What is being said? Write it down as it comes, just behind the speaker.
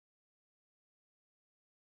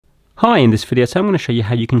Hi, in this video I'm going to show you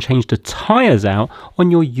how you can change the tyres out on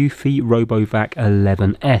your Eufy RoboVac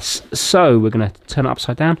 11s. So we're going to turn it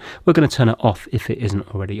upside down, we're going to turn it off if it isn't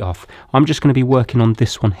already off. I'm just going to be working on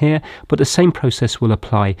this one here, but the same process will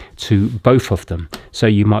apply to both of them. So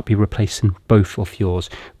you might be replacing both of yours.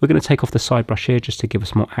 We're going to take off the side brush here just to give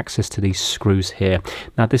us more access to these screws here.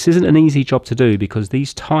 Now this isn't an easy job to do because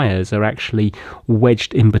these tyres are actually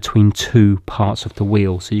wedged in between two parts of the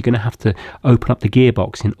wheel. So you're going to have to open up the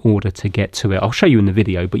gearbox in order to get to it. I'll show you in the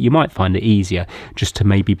video, but you might find it easier just to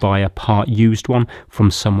maybe buy a part used one from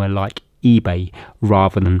somewhere like eBay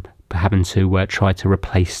rather than having to try to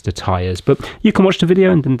replace the tyres. But you can watch the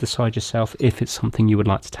video and then decide yourself if it's something you would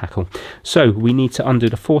like to tackle. So we need to undo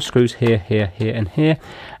the 4 screws here, here, here and here,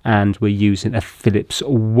 and we're using a Phillips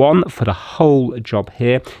 1 for the whole job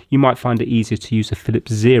here. You might find it easier to use a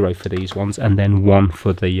Phillips 0 for these ones and then 1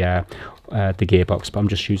 for the gearbox, but I'm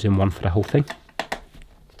just using 1 for the whole thing.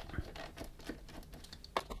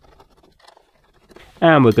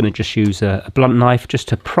 And we're going to just use a blunt knife just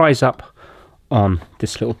to prise up on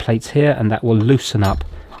this little plate here, and that will loosen up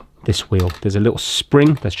this wheel. There's a little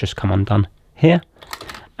spring that's just come undone here,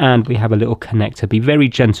 and we have a little connector. Be very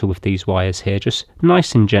gentle with these wires here, just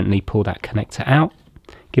nice and gently pull that connector out,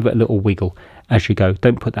 give it a little wiggle as you go,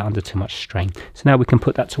 don't put that under too much strain. So now we can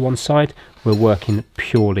put that to one side, we're working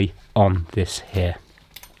purely on this here.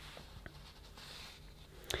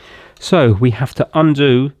 So we have to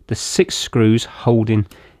undo the 6 screws holding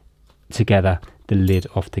together the lid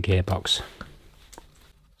of the gearbox.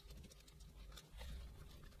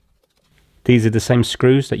 These are the same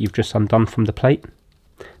screws that you've just undone from the plate,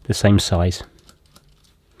 the same size.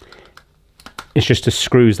 It's just the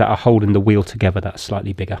screws that are holding the wheel together that are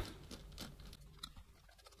slightly bigger.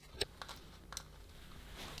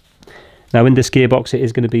 Now in this gearbox it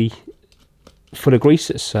is going to be full of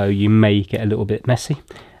grease, so you may get a little bit messy.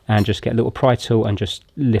 And just get a little pry tool and just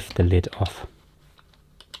lift the lid off.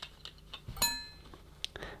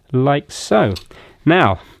 Like so.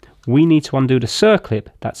 Now, we need to undo the circlip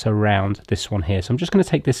that's around this one here. So I'm just going to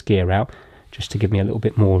take this gear out, just to give me a little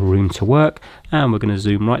bit more room to work. And we're going to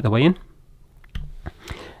zoom right the way in.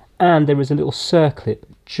 And there is a little circlip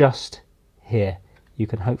just here. You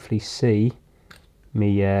can hopefully see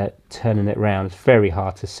me turning it around. It's very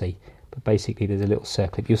hard to see. But basically there's a little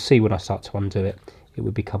circlip. You'll see when I start to undo it. It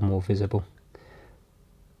would become more visible.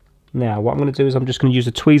 Now what I'm going to do is I'm just going to use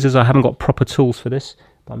the tweezers. I haven't got proper tools for this,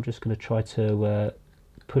 but I'm just going to try to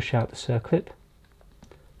push out the circlip.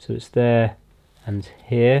 So it's there and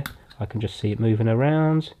here. I can just see it moving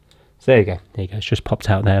around. So there you go. There you go. It's just popped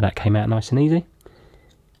out there. That came out nice and easy.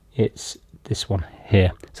 It's this one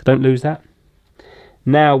here. So don't lose that.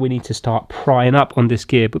 Now we need to start prying up on this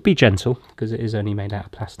gear, but be gentle because it is only made out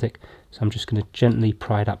of plastic. So I'm just going to gently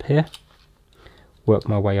pry it up here. Work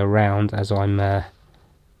my way around as I'm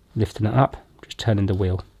lifting it up, just turning the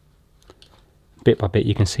wheel. Bit by bit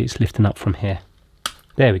you can see it's lifting up from here.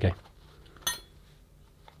 There we go.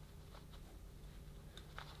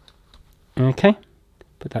 Okay,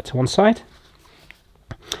 put that to one side.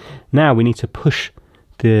 Now we need to push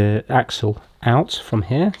the axle out from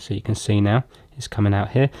here, so you can see now it's coming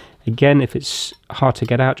out here. Again, if it's hard to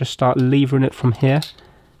get out, just start levering it from here,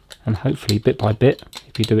 and hopefully bit by bit,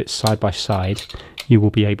 if you do it side by side, you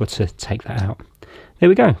will be able to take that out. There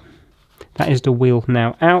we go. That is the wheel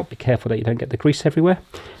now out. Be careful that you don't get the grease everywhere.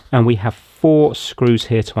 And we have 4 screws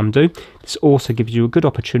here to undo. This also gives you a good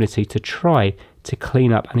opportunity to try to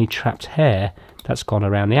clean up any trapped hair that's gone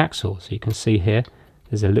around the axle. So you can see here,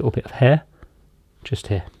 there's a little bit of hair just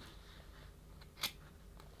here.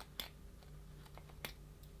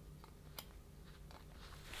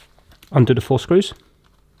 Undo the 4 screws.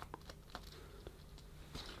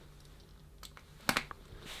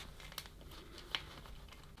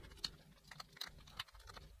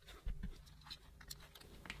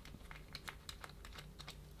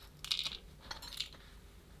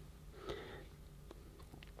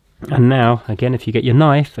 And now, again, if you get your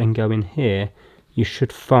knife and go in here, you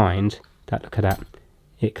should find that, look at that,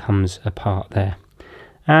 it comes apart there.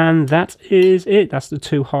 And that is it. That's the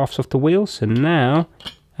 2 halves of the wheel. So now,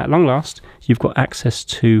 at long last, you've got access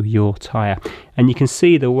to your tyre. And you can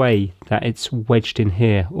see the way that it's wedged in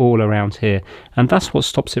here, all around here. And that's what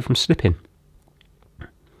stops it from slipping.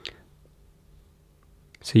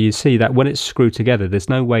 So you see that when it's screwed together, there's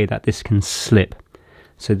no way that this can slip.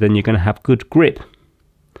 So then you're going to have good grip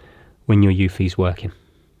when your Eufy's working.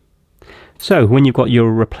 So when you've got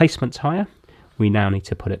your replacement tyre, we now need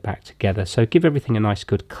to put it back together. So give everything a nice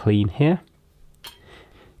good clean here.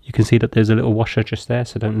 You can see that there's a little washer just there,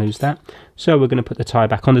 so don't lose that. So we're going to put the tyre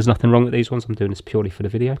back on. There's nothing wrong with these ones. I'm doing this purely for the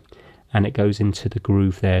video. and it goes into the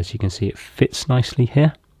groove there. As you can see, it fits nicely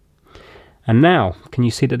here. And now, can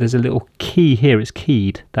you see that there's a little key here? It's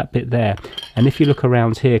keyed, that bit there. And if you look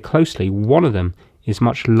around here closely, one of them is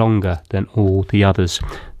much longer than all the others.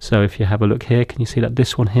 So if you have a look here, can you see that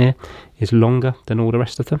this one here is longer than all the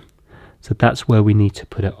rest of them? So that's where we need to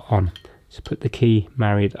put it on. So put the key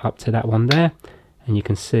married up to that one there, and you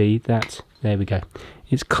can see that, there we go.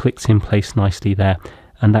 It's clicked in place nicely there.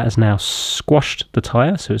 And that has now squashed the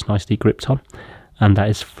tyre, so it's nicely gripped on. And that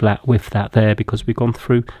is flat with that there because we've gone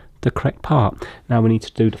through the correct part. Now we need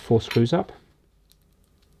to do the 4 screws up.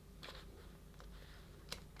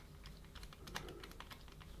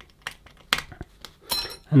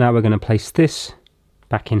 And now we're going to place this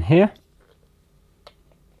back in here.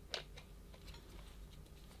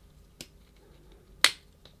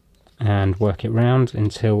 And work it round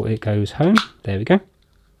until it goes home. There we go.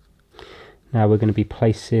 Now we're going to be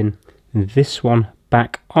placing this one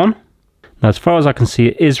back on. Now, as far as I can see,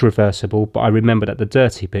 it is reversible, but I remember that the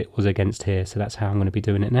dirty bit was against here, so that's how I'm going to be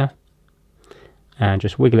doing it now. And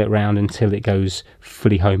just wiggle it around until it goes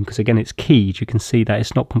fully home, because again, it's keyed. You can see that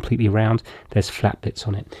it's not completely round. There's flat bits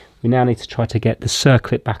on it. We now need to try to get the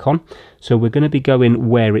circlip back on. So we're going to be going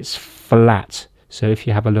where it's flat. So if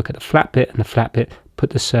you have a look at the flat bit and the flat bit, put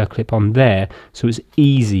the circlip on there, so it's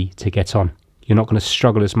easy to get on. You're not going to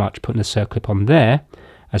struggle as much putting the circlip on there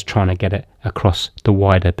as trying to get it across the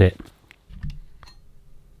wider bit.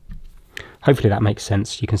 Hopefully that makes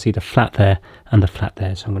sense. You can see the flat there and the flat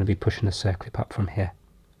there, so I'm going to be pushing the circlip up from here.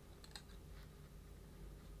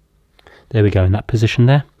 There we go, in that position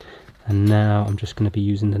there. And now I'm just going to be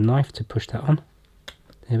using the knife to push that on.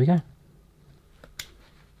 There we go.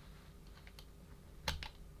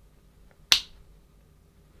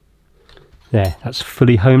 There, that's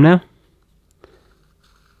fully home now.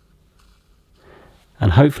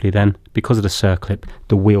 And hopefully then, because of the circlip,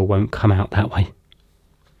 the wheel won't come out that way.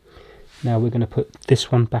 Now we're going to put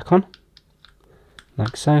this one back on,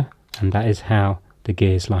 like so, and that is how the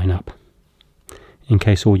gears line up, in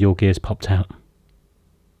case all your gears popped out.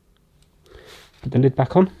 Put the lid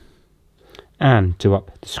back on, and do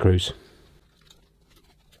up the screws.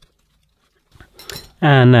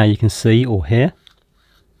 And now you can see or hear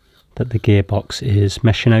that the gearbox is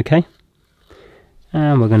meshing okay.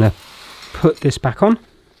 And we're going to put this back on.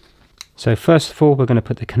 So first of all, we're going to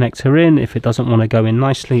put the connector in. If it doesn't want to go in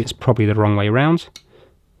nicely, it's probably the wrong way around.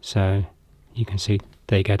 So you can see,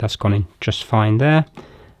 there you go, that's gone in just fine there.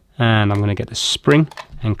 And I'm going to get the spring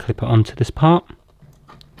and clip it onto this part.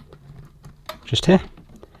 Just here.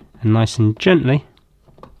 And nice and gently,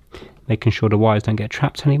 making sure the wires don't get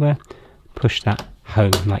trapped anywhere, push that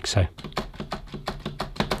home like so.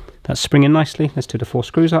 That's springing nicely. Let's do the 4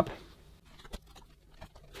 screws up.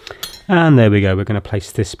 And there we go, we're going to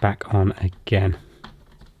place this back on again.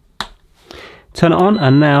 Turn it on,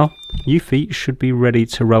 and now Eufy should be ready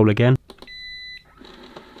to roll again.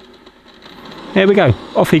 There we go,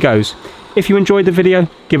 off he goes. If you enjoyed the video,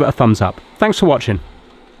 give it a thumbs up. Thanks for watching.